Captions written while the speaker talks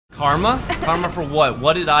Karma? Karma for what?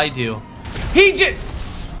 What did I do? He just...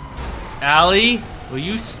 Allie, will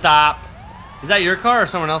you stop? Is that your car or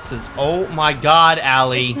someone else's? Oh my god,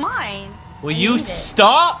 Allie. It's mine. Will you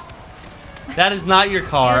stop? That is not your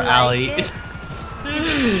car, You like Allie. it? Did you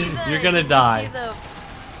see the, You're gonna die.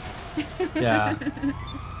 Yeah.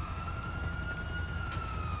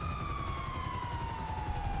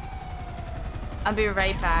 I'll be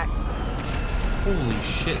right back. Holy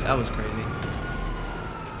shit, that was crazy.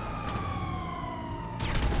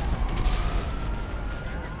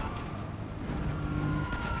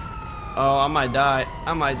 Oh, I might die.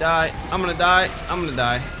 I might die. I'm gonna die. I'm gonna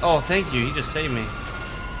die. Oh, thank you. You just saved me.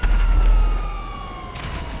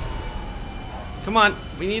 Come on.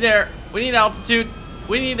 We need air. We need altitude.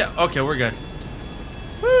 We need... Okay, we're good.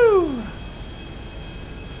 Woo!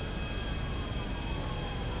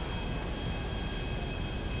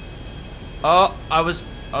 Oh, I was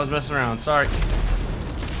messing around. Sorry.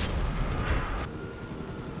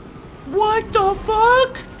 What the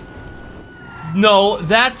fuck? No,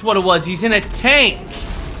 that's what it was. He's in a tank.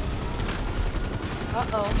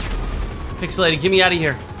 Uh-oh. Pixelated, get me out of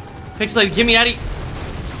here. Pixelated, get me out of here.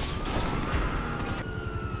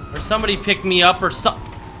 Or somebody pick me up or some...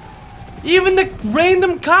 Even the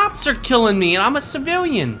random cops are killing me and I'm a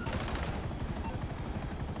civilian.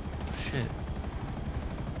 Shit.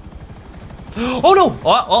 Oh no!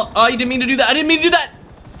 Oh, I didn't mean to do that. I didn't mean to do that.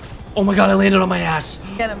 Oh my god, I landed on my ass.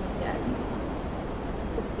 Get him again.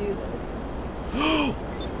 Let's do this.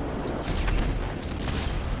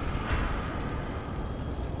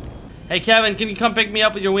 Hey Kevin, can you come pick me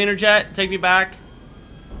up with your wiener jet? Take me back.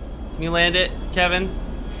 Can you land it, Kevin?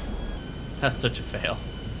 That's such a fail.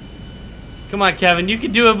 Come on, Kevin, you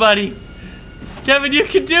can do it, buddy. Kevin, you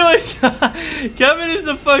can do it. Kevin is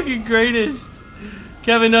the fucking greatest.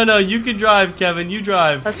 Kevin, no, you can drive, Kevin. You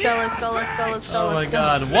drive. Let's go, let's go, let's go, let's go. Oh my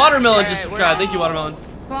god. Watermelon just subscribed. Thank you, Watermelon.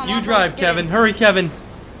 Come on, You Waffles, drive, get Kevin. in. Hurry, Kevin.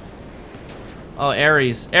 Oh,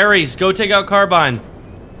 Aries. Aries, go take out Carbine.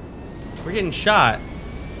 We're getting shot.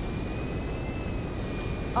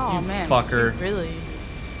 Oh You man, fucker. Really?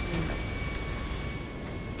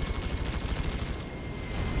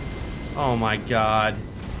 Oh my god.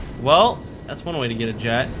 Well, that's one way to get a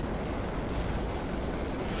jet.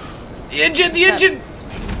 The engine!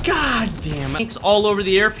 God damn it. Tanks all over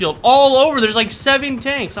the airfield. All over. There's like 7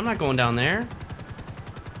 tanks. I'm not going down there.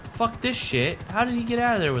 Fuck this shit. How did he get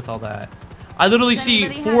out of there with all that? I literally see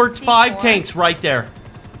 5 tanks right there.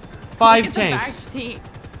 5 Look at the back tanks. seat.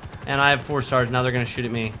 And I have 4 stars. Now they're gonna shoot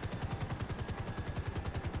at me.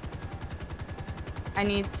 I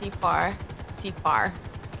need C4. C4.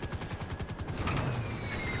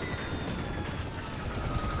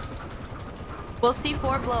 Will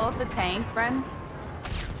C4 blow up a tank, Bren?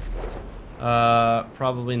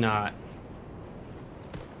 Probably not.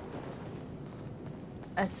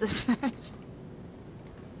 Assistant.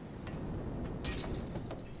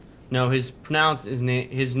 No, his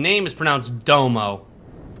name is pronounced Domo.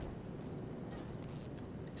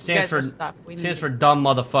 Stands for dumb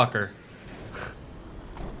motherfucker.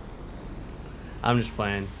 I'm just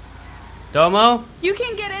playing. Domo? You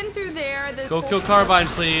can get in through there. This Go kill Carbine,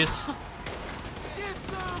 please.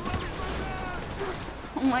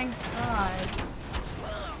 Oh my god.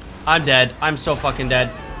 I'm dead. I'm so fucking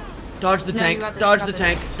dead. Dodge the tank. Dodge the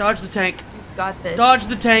tank. Dodge the tank. You got this. Dodge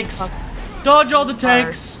the tanks. Dodge all the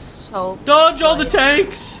tanks. So Dodge all the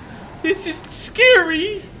tanks. This is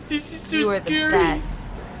scary. This is so scary. The best.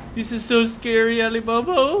 This is so scary,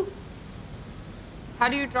 Alibaba. How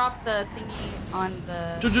do you drop the thingy on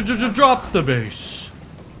the... Drop the base.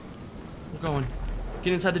 We're going.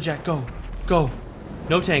 Get inside the jet. Go. Go.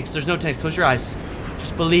 No tanks. There's no tanks. Close your eyes.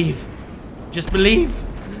 Just believe. Just believe.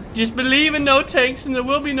 Just believe in no tanks and there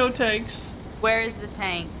will be no tanks. Where is the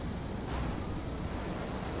tank?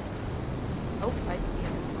 Oh, I see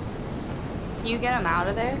him. Can you get him out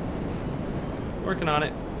of there? Working on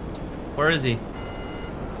it. Where is he?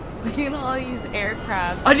 Look at all these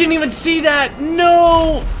aircraft. I didn't even see that.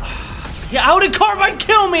 No. Yeah, how did Carbine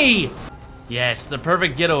kill me? Yes, the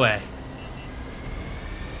perfect getaway.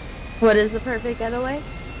 What is the perfect getaway?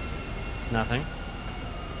 Nothing.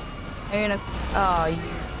 Are you gonna... Oh, you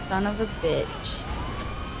son of a bitch.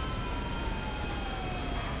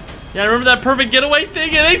 Yeah, remember that perfect getaway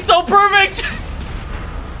thing? It ain't so perfect.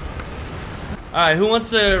 All right, who wants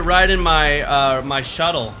to ride in my my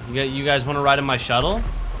shuttle? You guys want to ride in my shuttle?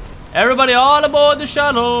 Everybody all aboard the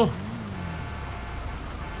shuttle.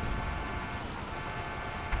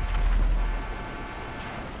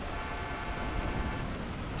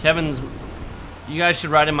 Kevin's... You guys should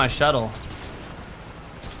ride in my shuttle.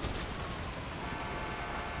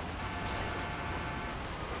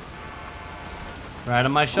 Right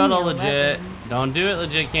on my shuttle, Only legit. 11. Don't do it,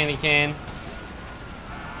 legit candy cane.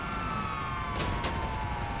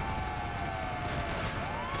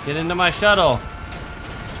 Get into my shuttle.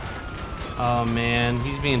 Oh man,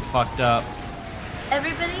 he's being fucked up.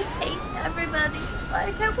 Everybody hates everybody.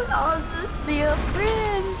 Why can't we all just be a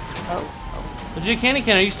friend? Oh. Legit candy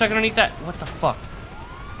cane, are you stuck underneath that? What the fuck?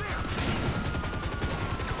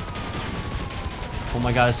 Oh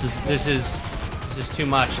my god, this is too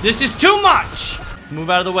much. This is too much! Move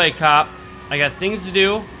out of the way, cop. I got things to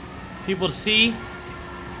do, people to see,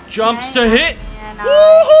 jumps to hit.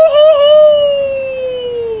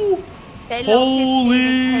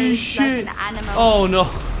 Holy shit! Like oh no!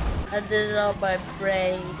 I did it on my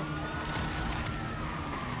brain.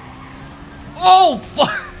 Oh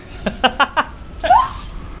fuck!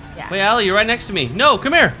 Yeah. Wait, Allie, you're right next to me. No,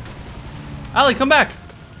 come here. Allie, come back.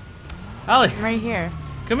 Allie, I'm right here.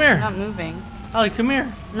 come here. I'm not moving. Allie, come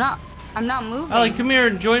here. I'm not moving. Allie, come here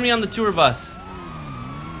and join me on the tour bus.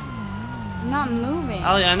 I'm not moving.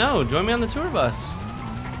 Allie, I know. Join me on the tour bus.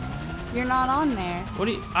 You're not on there. What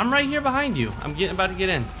do you? I'm right here behind you. I'm about to get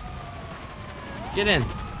in. Get in.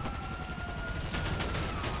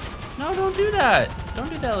 No, don't do that. Don't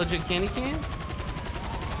do that, legit candy cane.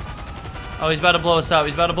 Oh, he's about to blow us up.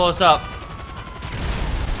 He's about to blow us up.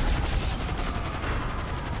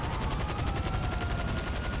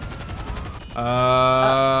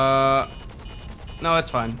 No,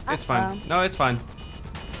 it's fine. It's fine. No, it's fine.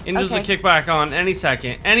 Engines will kick back on any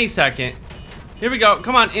second. Any second. Here we go.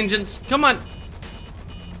 Come on, engines. Come on.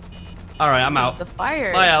 All right, I'm out. The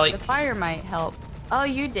fire. Bye, Allie. The fire might help. Oh,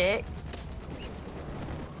 you dick.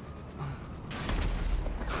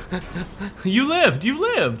 You lived. You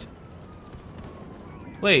lived.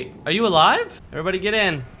 Wait, are you alive? Everybody get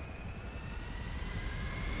in.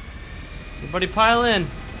 Everybody pile in.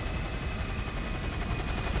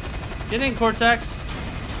 Get in, Cortex.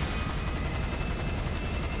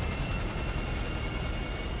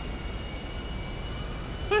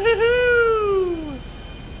 Woohoo!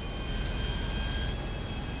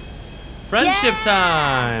 Friendship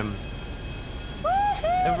time.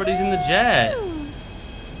 Everybody's in the jet.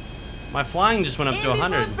 My flying just went up to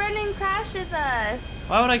 100. Brennan crashes us.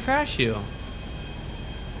 Why would I crash you?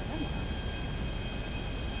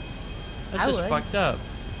 That's just fucked up.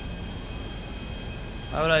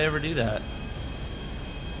 Why would I ever do that?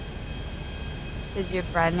 Is your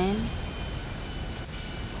Brennan?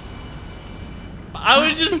 I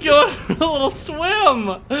was just going for a little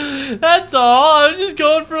swim. That's all. I was just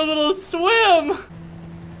going for a little swim.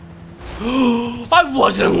 I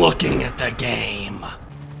wasn't looking at the game.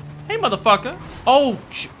 Hey, motherfucker. Oh,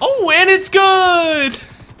 and it's good.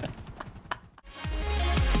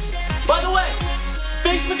 By the way,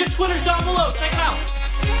 Facebook and Twitter's down below. Check it out.